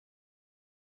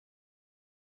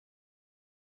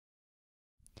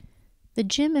The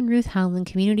Jim and Ruth Howland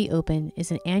Community Open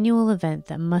is an annual event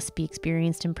that must be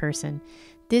experienced in person.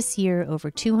 This year, over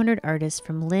 200 artists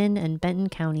from Lynn and Benton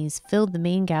counties filled the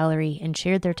main gallery and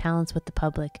shared their talents with the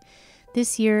public.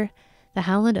 This year, the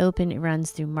Howland Open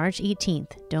runs through March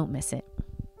 18th. Don't miss it.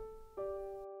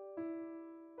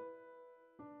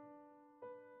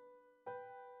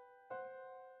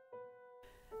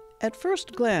 At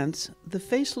first glance, the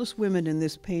faceless women in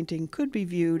this painting could be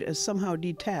viewed as somehow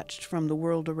detached from the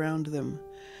world around them.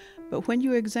 But when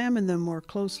you examine them more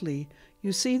closely,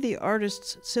 you see the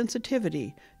artist's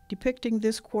sensitivity, depicting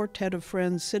this quartet of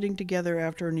friends sitting together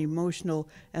after an emotional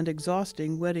and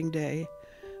exhausting wedding day.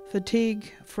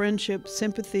 Fatigue, friendship,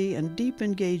 sympathy, and deep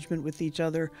engagement with each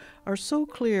other are so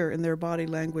clear in their body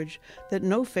language that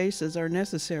no faces are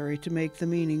necessary to make the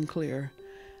meaning clear.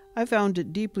 I found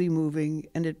it deeply moving,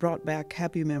 and it brought back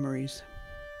happy memories.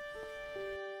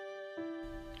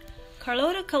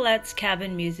 Carlota Collette's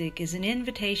cabin music is an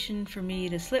invitation for me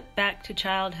to slip back to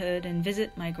childhood and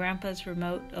visit my grandpa's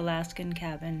remote Alaskan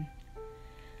cabin.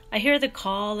 I hear the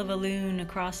call of a loon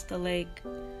across the lake,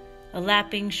 a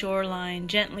lapping shoreline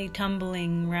gently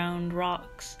tumbling round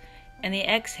rocks, and the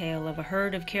exhale of a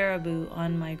herd of caribou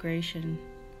on migration.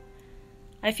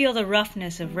 I feel the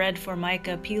roughness of red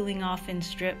formica peeling off in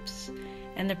strips,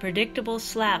 and the predictable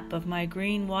slap of my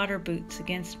green water boots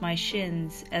against my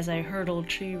shins as I hurdle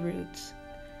tree roots.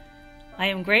 I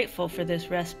am grateful for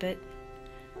this respite,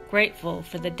 grateful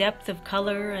for the depth of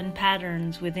color and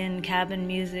patterns within cabin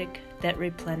music that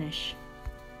replenish.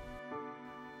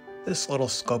 This little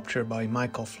sculpture by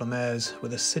Michael Flamez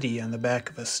with a city on the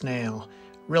back of a snail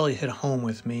really hit home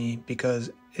with me because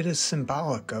it is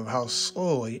symbolic of how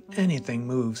slowly anything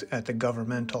moves at the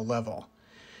governmental level.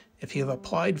 If you have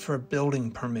applied for a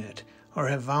building permit or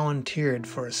have volunteered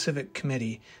for a civic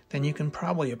committee, then you can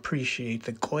probably appreciate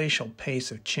the glacial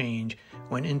pace of change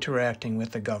when interacting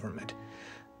with the government.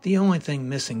 The only thing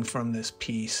missing from this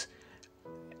piece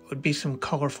would be some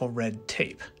colorful red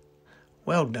tape.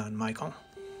 Well done, Michael.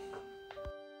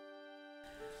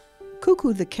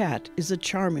 Cuckoo the cat is a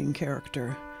charming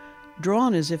character.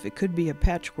 Drawn as if it could be a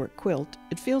patchwork quilt,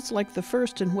 it feels like the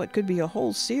first in what could be a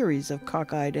whole series of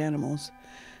cockeyed animals.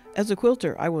 As a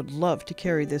quilter, I would love to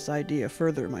carry this idea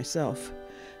further myself.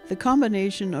 The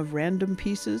combination of random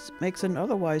pieces makes an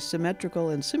otherwise symmetrical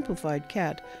and simplified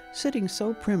cat sitting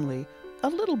so primly, a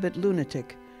little bit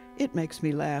lunatic. It makes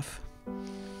me laugh.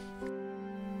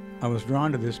 I was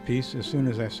drawn to this piece as soon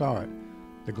as I saw it.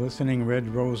 The glistening red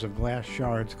rows of glass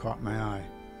shards caught my eye.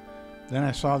 Then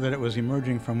I saw that it was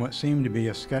emerging from what seemed to be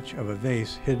a sketch of a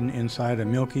vase hidden inside a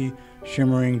milky,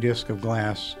 shimmering disk of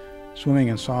glass, swimming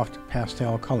in soft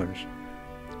pastel colors.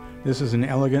 This is an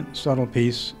elegant, subtle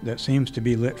piece that seems to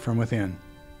be lit from within.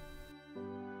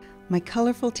 My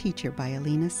Colorful Teacher by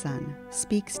Alina Sun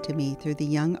speaks to me through the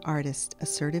young artist's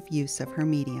assertive use of her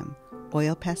medium,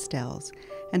 oil pastels,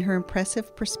 and her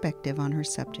impressive perspective on her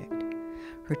subject.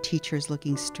 Her teacher's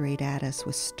looking straight at us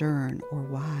with stern or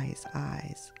wise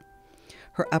eyes.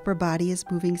 Her upper body is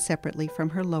moving separately from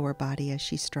her lower body as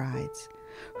she strides.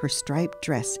 Her striped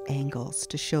dress angles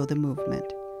to show the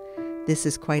movement. This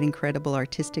is quite incredible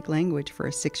artistic language for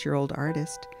a 6-year-old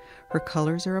artist. Her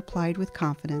colors are applied with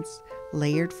confidence,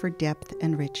 layered for depth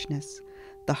and richness.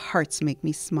 The hearts make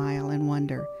me smile and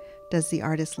wonder, does the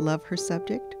artist love her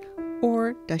subject,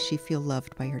 or does she feel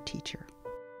loved by her teacher?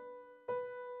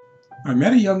 I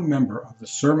met a young member of the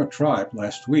Surma tribe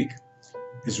last week.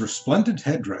 His resplendent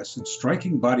headdress and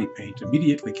striking body paint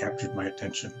immediately captured my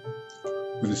attention.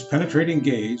 With his penetrating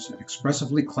gaze and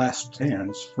expressively clasped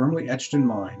hands firmly etched in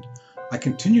mind, I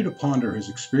continue to ponder his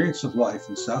experience of life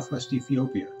in southwest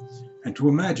Ethiopia and to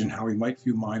imagine how he might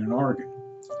view mine in Oregon.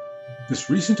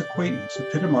 This recent acquaintance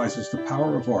epitomizes the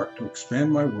power of art to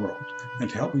expand my world and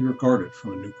to help me regard it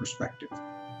from a new perspective.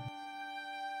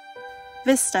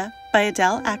 Vista by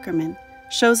Adele Ackerman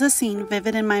shows a scene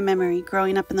vivid in my memory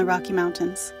growing up in the Rocky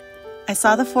Mountains. I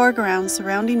saw the foreground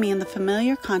surrounding me in the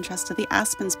familiar contrast of the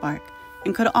aspen's bark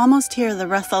and could almost hear the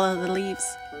rustle of the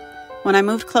leaves. When I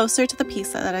moved closer to the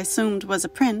piece that I assumed was a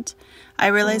print, I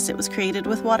realized it was created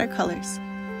with watercolors.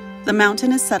 The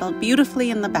mountain is settled beautifully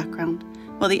in the background,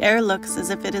 while the air looks as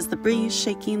if it is the breeze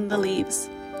shaking the leaves.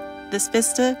 This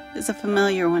vista is a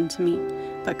familiar one to me,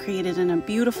 but created in a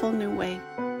beautiful new way.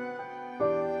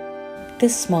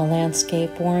 This small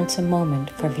landscape warrants a moment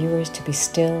for viewers to be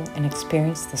still and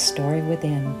experience the story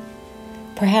within.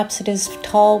 Perhaps it is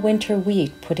tall winter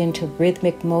wheat put into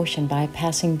rhythmic motion by a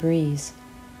passing breeze,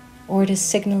 or it is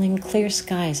signaling clear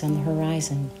skies on the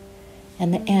horizon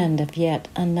and the end of yet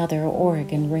another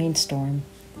Oregon rainstorm.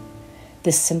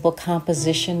 This simple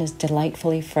composition is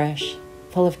delightfully fresh,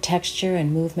 full of texture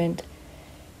and movement,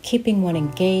 keeping one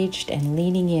engaged and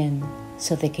leaning in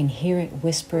so they can hear it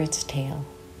whisper its tale.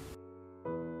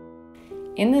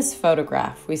 In this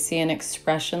photograph, we see an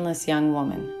expressionless young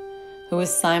woman who is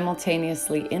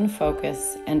simultaneously in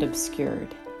focus and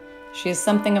obscured. She is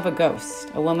something of a ghost,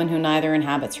 a woman who neither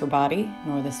inhabits her body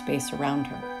nor the space around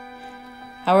her.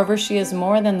 However, she is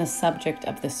more than the subject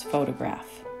of this photograph.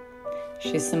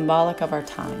 She is symbolic of our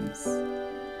times.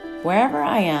 Wherever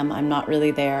I am, I'm not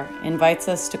really there invites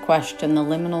us to question the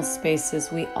liminal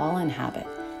spaces we all inhabit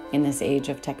in this age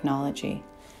of technology,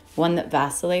 one that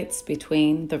vacillates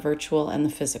between the virtual and the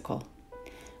physical.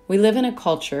 We live in a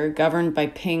culture governed by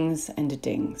pings and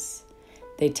dings.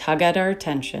 They tug at our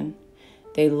attention.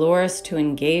 They lure us to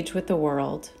engage with the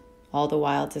world, all the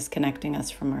while disconnecting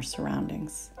us from our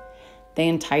surroundings. They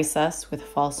entice us with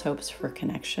false hopes for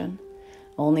connection,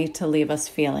 only to leave us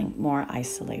feeling more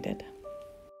isolated.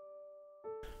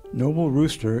 Noble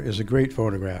Rooster is a great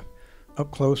photograph,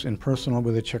 up close and personal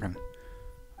with a chicken.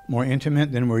 More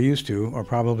intimate than we're used to, or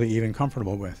probably even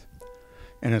comfortable with.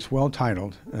 And it's well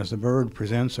titled, as the bird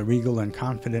presents a regal and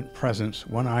confident presence,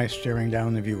 one eye staring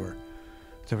down the viewer.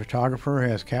 The photographer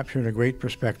has captured a great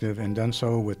perspective and done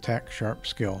so with tack-sharp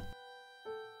skill.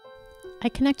 I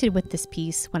connected with this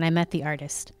piece when I met the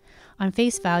artist. On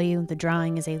face value, the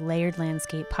drawing is a layered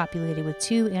landscape populated with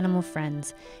two animal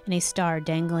friends and a star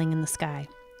dangling in the sky.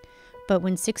 But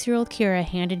when 6-year-old Kira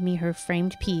handed me her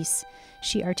framed piece,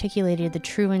 she articulated the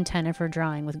true intent of her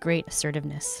drawing with great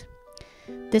assertiveness.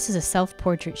 "This is a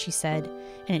self-portrait," she said,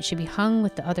 "and it should be hung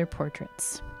with the other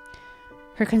portraits."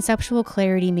 Her conceptual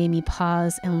clarity made me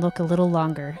pause and look a little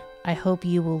longer. I hope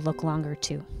you will look longer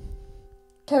too.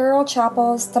 Carol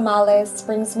Chapel's Tamales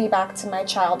brings me back to my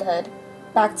childhood,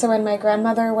 back to when my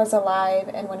grandmother was alive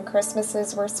and when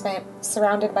Christmases were spent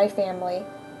surrounded by family,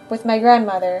 with my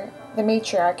grandmother, the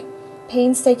matriarch,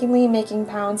 painstakingly making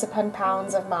pounds upon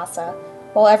pounds of masa,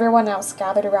 while everyone else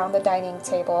gathered around the dining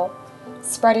table,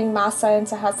 spreading masa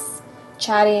into husks,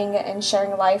 chatting and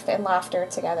sharing life and laughter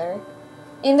together.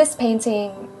 In this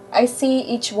painting, I see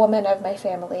each woman of my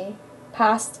family,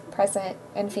 past, present,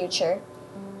 and future.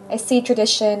 I see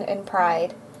tradition and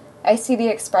pride. I see the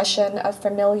expression of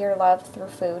familiar love through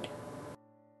food.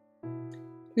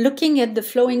 Looking at the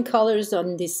flowing colors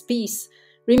on this piece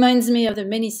reminds me of the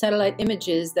many satellite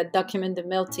images that document the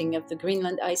melting of the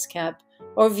Greenland ice cap,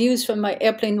 or views from my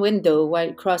airplane window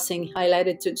while crossing high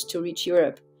latitudes to reach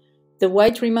Europe. The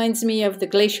white reminds me of the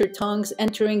glacier tongues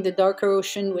entering the darker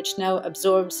ocean, which now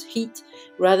absorbs heat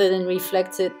rather than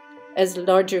reflects it as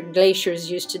larger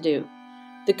glaciers used to do.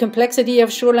 The complexity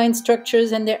of shoreline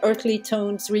structures and their earthly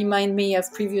tones remind me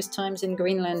of previous times in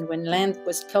Greenland when land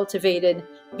was cultivated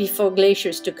before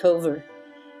glaciers took over.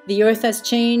 The earth has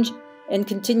changed and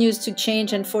continues to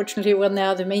change. Unfortunately, we're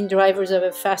now the main drivers of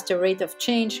a faster rate of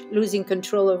change, losing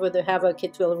control over the havoc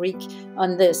it will wreak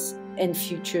on this and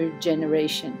future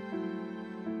generation.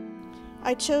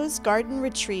 I chose Garden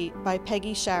Retreat by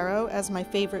Peggy Sharrow as my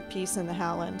favorite piece in the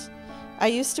Howland. I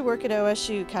used to work at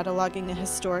OSU cataloging a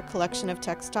historic collection of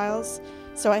textiles,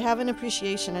 so I have an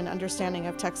appreciation and understanding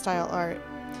of textile art.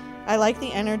 I like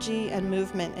the energy and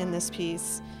movement in this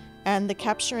piece, and the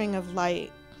capturing of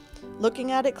light.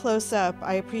 Looking at it close up,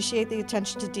 I appreciate the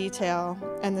attention to detail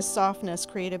and the softness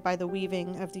created by the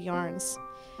weaving of the yarns.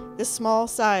 This small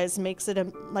size makes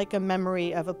it like a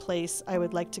memory of a place I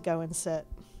would like to go and sit.